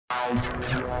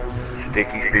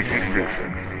Sticky Fishy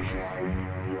Fishing.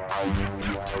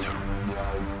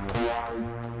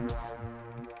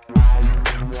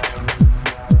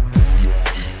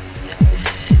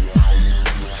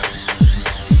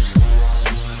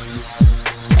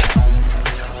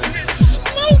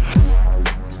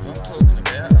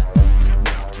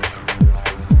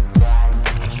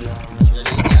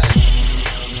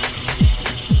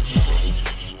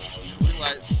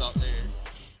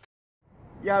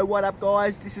 Yo, what up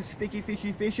guys, this is Sticky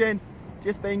Fishy Fishing.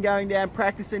 Just been going down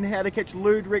practicing how to catch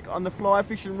Luderick on the fly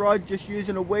fishing rod, just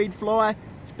using a weed fly.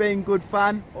 It's been good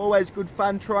fun, always good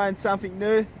fun trying something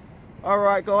new.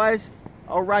 Alright guys,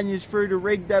 I'll run you through the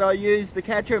rig that I use to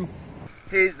catch them.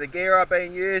 Here's the gear I've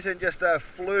been using, just a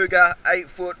Fluger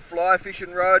 8-foot fly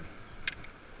fishing rod.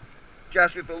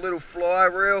 Just with a little fly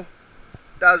reel,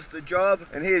 does the job.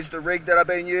 And here's the rig that I've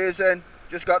been using.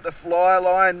 Just got the fly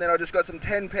line, then I just got some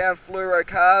 10-pound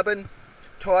fluorocarbon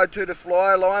tied to the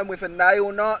fly line with a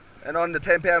nail knot. And on the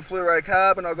 10-pound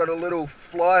fluorocarbon I got a little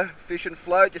fly fishing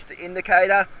float, just the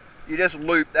indicator. You just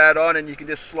loop that on and you can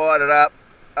just slide it up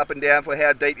and down for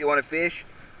how deep you want to fish.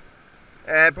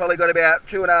 And probably got about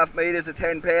 2.5 meters of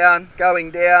 10-pound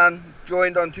going down,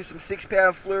 joined onto some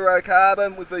 6-pound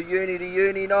fluorocarbon with a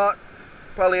uni-to-uni knot.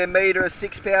 Probably a meter of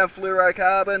 6-pound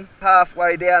fluorocarbon.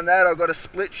 Halfway down that I've got a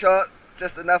split shot,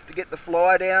 just enough to get the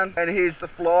fly down. And here's the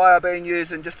fly I've been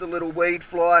using, just a little weed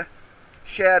fly.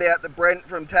 Shout out to Brent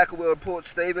from Tackle World Port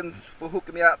Stephens for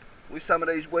hooking me up with some of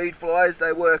these weed flies.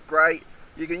 They work great.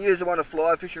 You can use them on a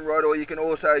fly fishing rod, or you can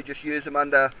also just use them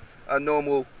under a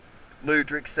normal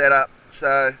Luderick setup.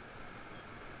 So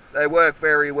they work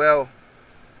very well.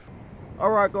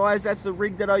 Alright guys, that's the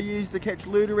rig that I use to catch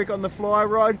Luderick on the fly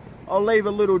rod. I'll leave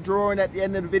a little drawing at the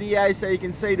end of the video so you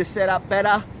can see the setup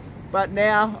better. But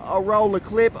now I'll roll a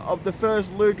clip of the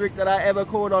first Luderick that I ever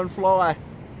caught on fly.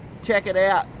 Check it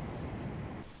out.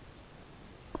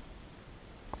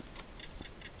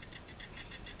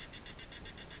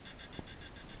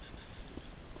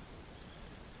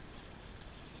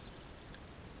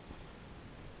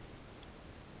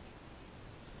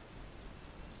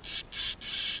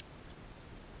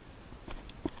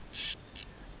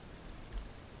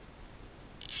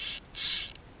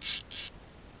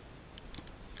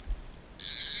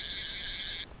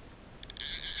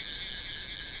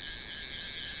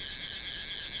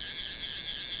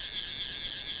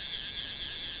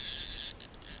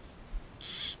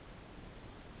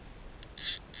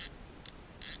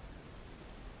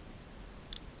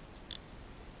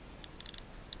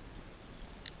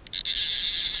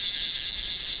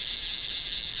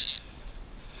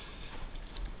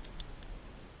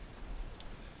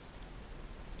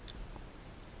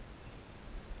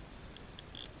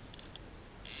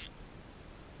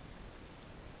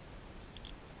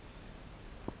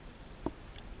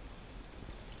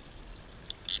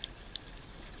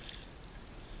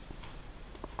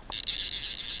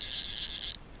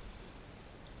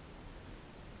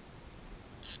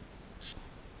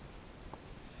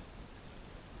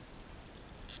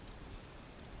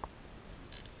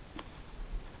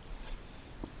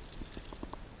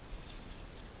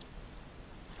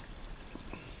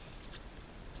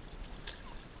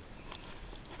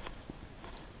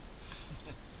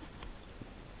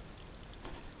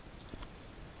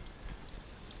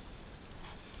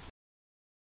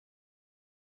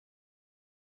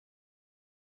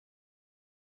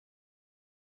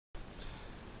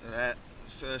 That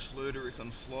first Luderick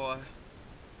on fly,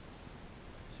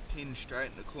 pinned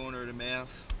straight in the corner of the mouth.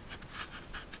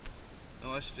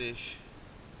 Nice fish.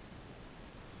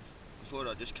 I thought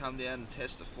I'd just come down and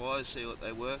test the flies, see what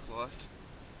they work like.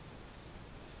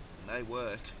 And they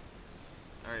work.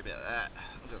 Sorry about that.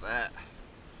 Look at that.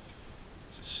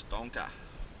 It's a stonker. Let's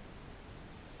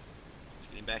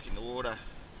get him back in the water.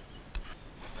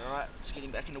 Alright, let's get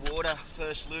him back in the water.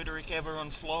 First Luderick ever on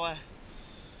fly.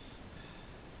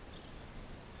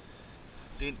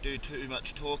 Didn't do too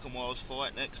much talking while I was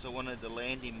fighting it because I wanted to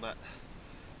land him, but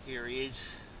here he is.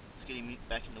 Let's get him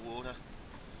back in the water.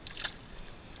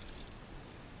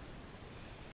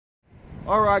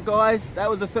 Alright guys, that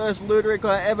was the first Luderick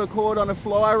I ever caught on a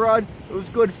fly rod. It was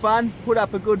good fun, put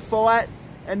up a good fight,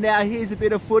 and now here's a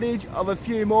bit of footage of a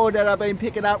few more that I've been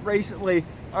picking up recently.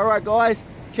 Alright guys,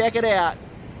 check it out.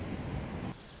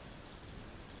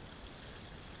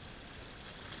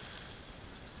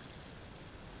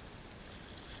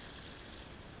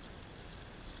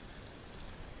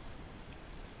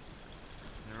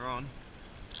 They're on.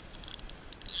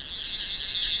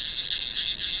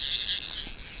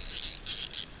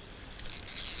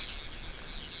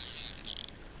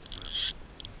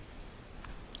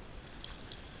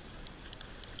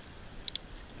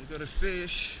 got a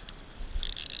fish.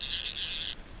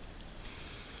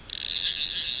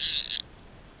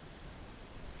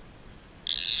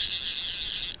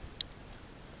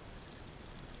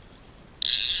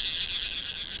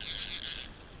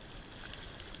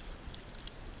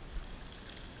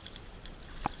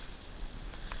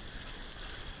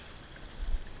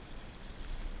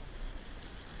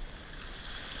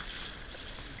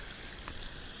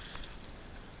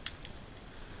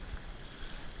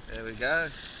 There we go.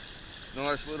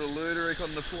 Nice little Luderick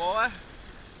on the fly.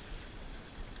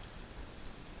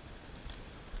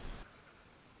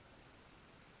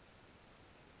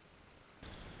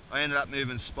 I ended up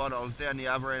moving spot. I was down the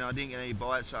other end, I didn't get any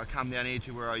bites, so I come down here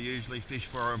to where I usually fish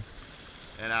for them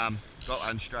and got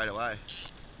one straight away.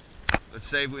 Let's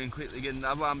see if we can quickly get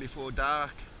another one before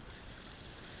dark.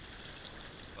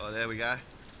 Oh, there we go.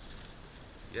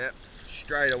 Yep,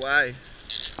 straight away.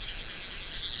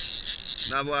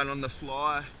 Another one on the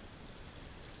fly.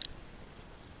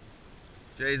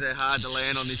 Geez, they're hard to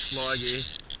land on this fly gear.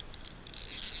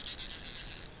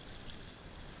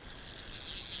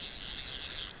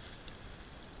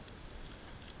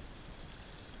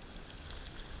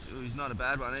 Ooh, he's not a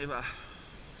bad one either.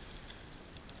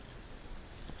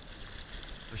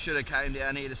 I should have came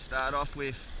down here to start off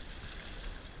with,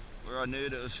 where I knew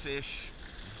there was fish.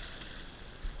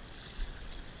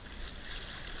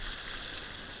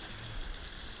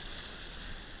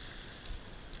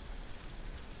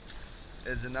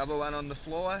 There's another one on the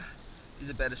fly. He's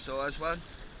a better size one.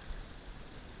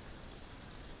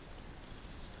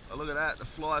 Oh, look at that, the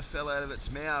fly fell out of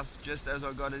its mouth just as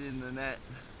I got it in the net.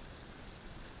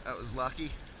 That was lucky.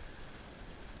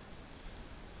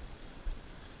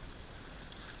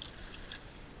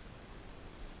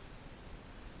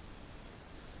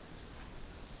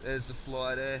 There's the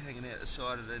fly there, hanging out the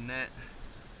side of the net.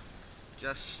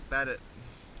 Just spat it.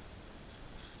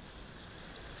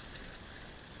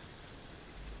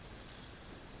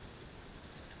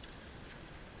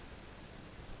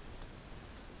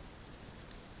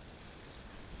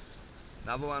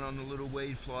 Another one on the little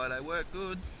weed fly, they work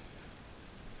good.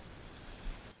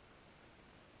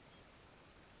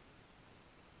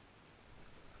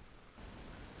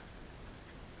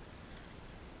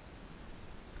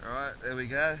 Alright, there we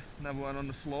go. Another one on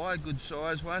the fly, good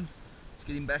size one. Let's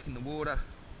get him back in the water.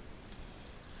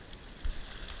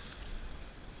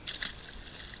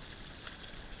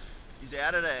 He's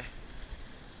out of there.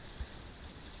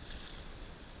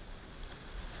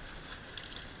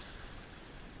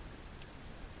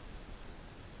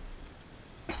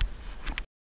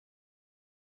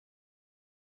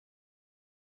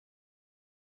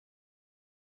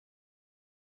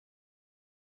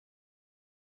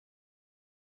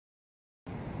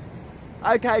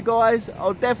 Okay guys,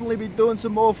 I'll definitely be doing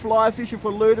some more fly fishing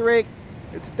for Luderick.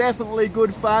 It's definitely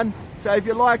good fun. So if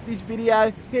you like this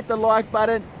video, hit the like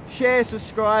button, share,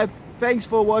 subscribe. Thanks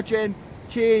for watching.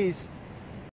 Cheers.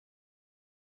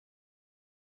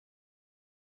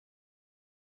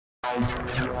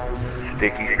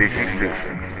 Sticky Fishy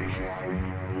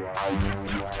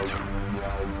Fishing.